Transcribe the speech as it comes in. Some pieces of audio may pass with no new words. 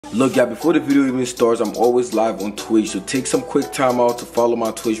Look, y'all, before the video even starts, I'm always live on Twitch, so take some quick time out to follow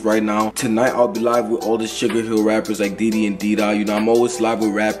my Twitch right now. Tonight, I'll be live with all the Sugarhill rappers like Ddot and Ddot. You know, I'm always live with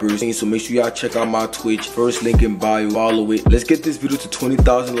rappers, so make sure y'all check out my Twitch. First link in bio, follow it. Let's get this video to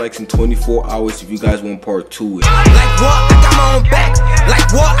 20,000 likes in 24 hours if you guys want part 2. Like what? I got my own back.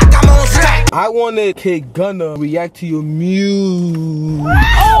 Like what? I got my own stack. I wanted Kid Gunna react to your music.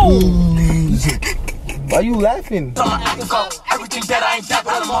 Why you laughing? Everything that I ain't that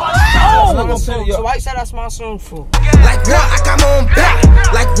So why you said that's my song for? Like what? I got my own back.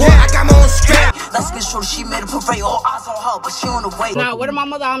 Like what? I got my own strap. Let's get sure she made a parade. All eyes on her, but she on the way. Nah, what my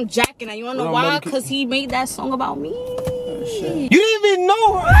mother? I'm jacking her. You wanna know why? Cause he made that song about me. You didn't even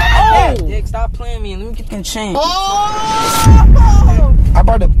know her. Oh, Dick, stop playing me. Let me get them chain. Oh! I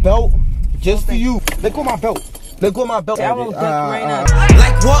brought a belt just for you. Let go of my belt. Let go of my belt. I won't right now.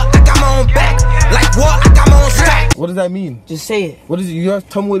 Like what? I got my own back. Like what? I got my own stack. What does that mean? Just say it. What is it? You have to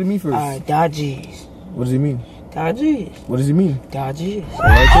tell me what it means first. Dodgies. What does it mean? Dodgies. What does it mean? Dodgies.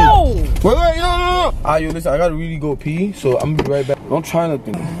 Oh! Wait, no. Alright, yo, listen, I gotta really go pee, so I'm gonna be right back. Don't try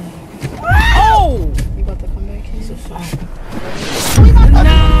nothing. Oh! You about to come back here? It's a fact.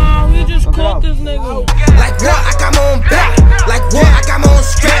 Nah, we just caught this nigga. Like what? I got my own back. Like what? I got my own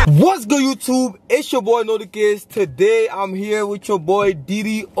strap. What's good, YouTube? It's your boy Noticuz. Today I'm here with your boy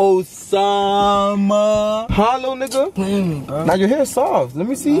Osama. Hello, nigga. Now your hair's soft. Let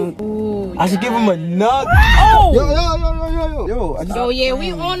me see. Ooh, I should give him a nug. Oh! Yo, yeah,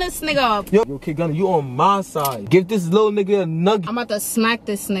 we on this nigga. Yo, Kid Gunna, you on my side. Give this little nigga a nugget. I'm about to smack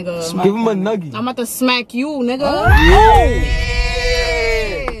this nigga. Give him a nugget. I'm about to smack you, nigga. Yeah.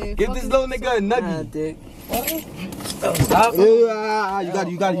 Give this little nigga a nugget. Dick. Stop. Yeah,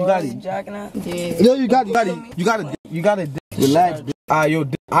 you got it. Jacking out? Yeah. Yo, you got it. Relax, bitch. Yo,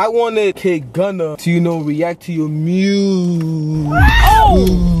 I wanted Kid Gunna to, react to your music.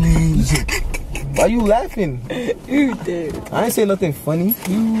 Why you laughing? You did. I ain't say nothing funny.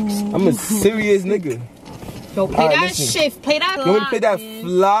 I'm a serious nigga. Yo, play that shit. Play that. You want me to play that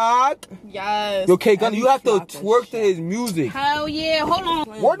vlog? Yes. Yo, Kid Gunna, you have to twerk to his music. Hell yeah. Hold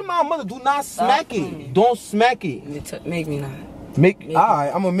on. Word to my mother, do not smack it. Don't smack it. Make me not.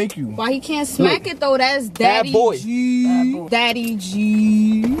 Alright, I'm gonna make you. Why he can't smack it though? That's Daddy boy. G. Daddy G.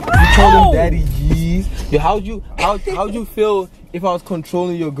 You told him Daddy G's. Yo, how'd you feel if I was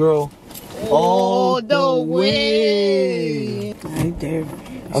controlling your girl all the way? I dare.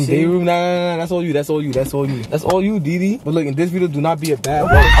 I'm Beirut. Nah. That's all you. That's all you, Dd. But look, in this video, do not be a bad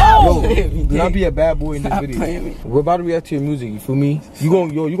boy. Yo, do not be a bad boy in this video. We're about to react to your music. You feel me? You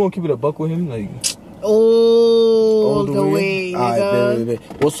gonna keep it a buck with him, like. All the way, nigga.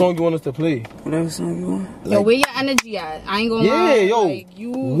 Right, what song you want us to play? Whatever song you want. Yo, where your energy at? I ain't gonna lie. Yeah, yo. Like,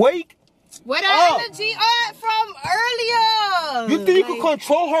 wake. Where the energy at from earlier? You think you could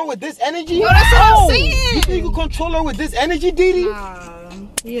control her with this energy? Yo, that's what I'm saying. You think you could control her with this energy, Dd? Nah,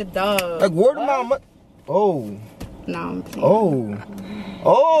 he a dog. Like, word of my mother. Oh. Nah, I'm playing.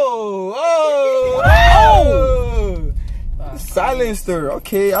 Oh. Silenced her.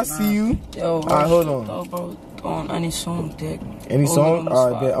 Okay, I see you. Yo, alright, hold on. Bro, on any song, dick. Any song?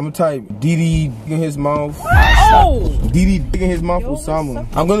 Alright, bet. I'm gonna type Dd in his mouth. Dd in his mouth, Osama.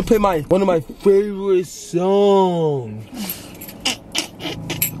 I'm gonna play one of my favorite songs.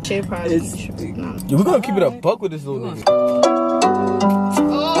 We're gonna keep it a buck with this little nigga.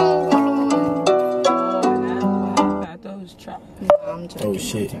 Oh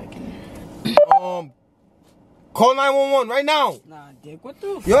shit. Call 911 right now. Nah, dick, what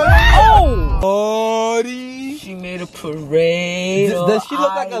the Yo, shorty. She made a parade. Does she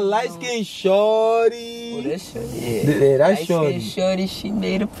look like a light-skinned shorty? Oh, that's shorty. Yeah, that's shorty. Shorty, she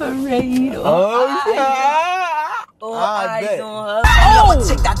made a parade. Oh, I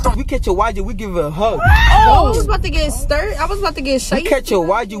bet. We catch a YG, we give her a hug. I was about to get stirred. I was about to get shaky. We catch a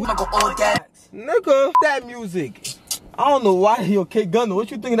YG, we go all that. Nigga, that music. I don't know why you're Kid Gunna.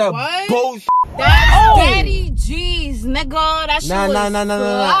 What you think of that bullshit? That's Daddy G's, nigga. That shit was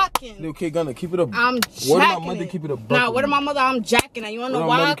locking. Little Kid Gunna, keep it up. I'm jacking. Word of my mother, keep it up. Nah, word of my mother, I'm jacking it. You wanna know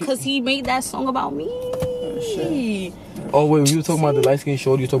why? Cause he made that song about me. Oh wait, you were talking about the light skinned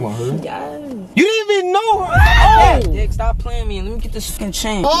shorty, you talking about her? Yes. You didn't even know her. Dick, stop playing me. Let me get this fucking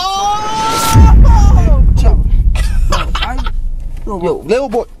chain. Yo, little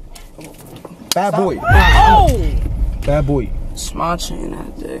boy. Bad boy. Bad boy. It's my chain,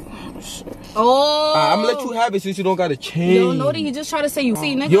 that dick. Shit. I'm gonna let you have it since you don't got a chain. Yo, Noti, he just tried to say you.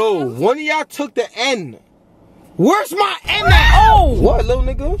 See, nigga. Yo, one of y'all took the N. Where's my N at? What, little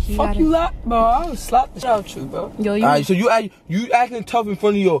nigga? Fuck you, lot, bro. I would slap the shit out you, bro. Yo, Alright, so you acting tough in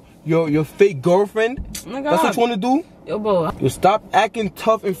front of your fake girlfriend? Nigga, that's what you wanna do? Yo, bro. Yo, stop acting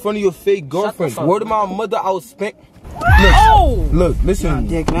tough in front of your fake girlfriend. Word of my mother, I was spank. Look, listen to me.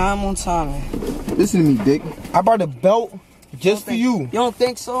 Dick, now I'm on time. Listen to me, Dick. I brought a belt just for you. You don't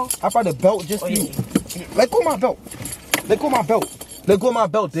think so? I brought a belt just for you. Let go of my belt. Let go of my belt. Let go of my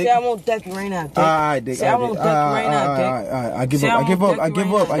belt, Dick. Say I won't deck you right now, Dick. Alright, Dick. Say I won't deck you right now, Dick. Alright, I give up. I give up. I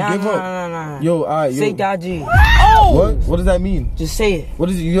give up. I give up. Nah. Yo, alright, yo. Say Dodgy. What? What does that mean? Just say it. What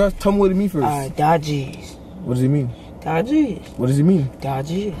is it? You have to tell me what it means first. Alright, Dodgies. What does it mean? Dodgies. What does it mean?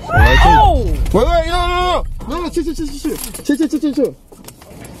 Dodgies. Wait, no, chill. Take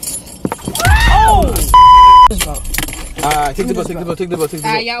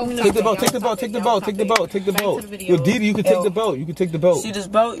the belt. Yo, Ddot, you can take the belt. You can take the belt. See this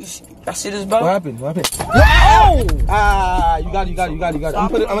belt? I see this belt. What happened? You got it.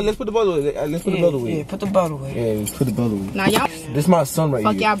 Let's put the belt away. Yeah, put the belt away. Yeah, put the belt away. Nah, y'all. This my son right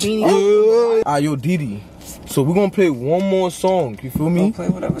here. Fuck y'all beanie. Yo, Ddot. So we're gonna play one more song. You feel me? Play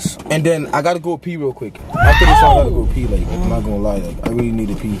whatever song. And then I gotta go pee real quick. After this song, I gotta go pee. Like, I'm not gonna lie. Like, I really need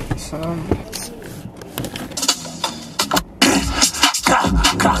to pee.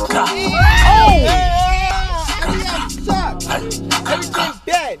 Everything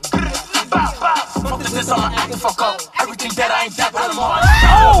dead. Everything that I ain't that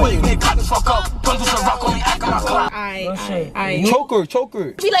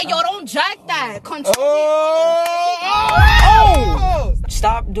Choker. Be like, yo, don't jack that.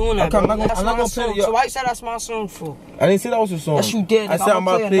 Stop doing that. Okay, I'm not That's gonna my play song. it, yo. So why you said that's my song for? I didn't say that was your song. Yes, you did. I said I'm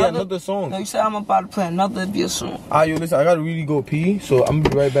about to play another song. No, you said I'm about to play another of your song. Alright, yo, listen, I gotta really go pee, so I'm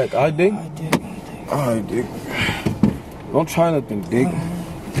gonna be right back. Alright, Dick? Alright, Dick. Don't try nothing, Dick.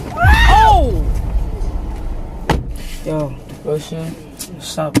 Yo, Russia,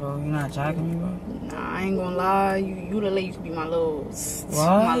 what's up, bro? You not jacking me, bro? Nah, I ain't gonna lie. You the lady could be my little, What?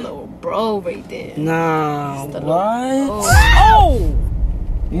 my little bro right there. Nah, what?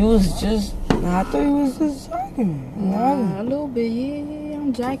 You was just, I thought you was just jacking me. Nah, a little bit, yeah,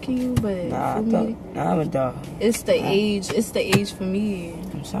 I'm jacking you, but Nah, for me, I'm a dog. it's the age for me.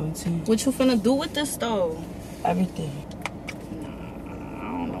 I'm 17. What you finna do with this though? Everything. I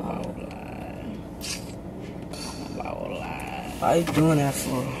don't know about that. Why you doing that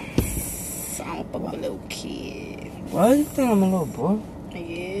for? Sound like a little kid. Why do you think I'm a little boy? Yeah,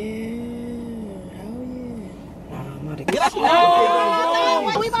 hell yeah. Nah, I'm not a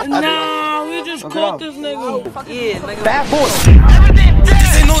Nah, we just caught this nigga. Yeah, nigga. Bad boy.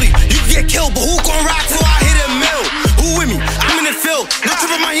 This ain't Noti, you can get killed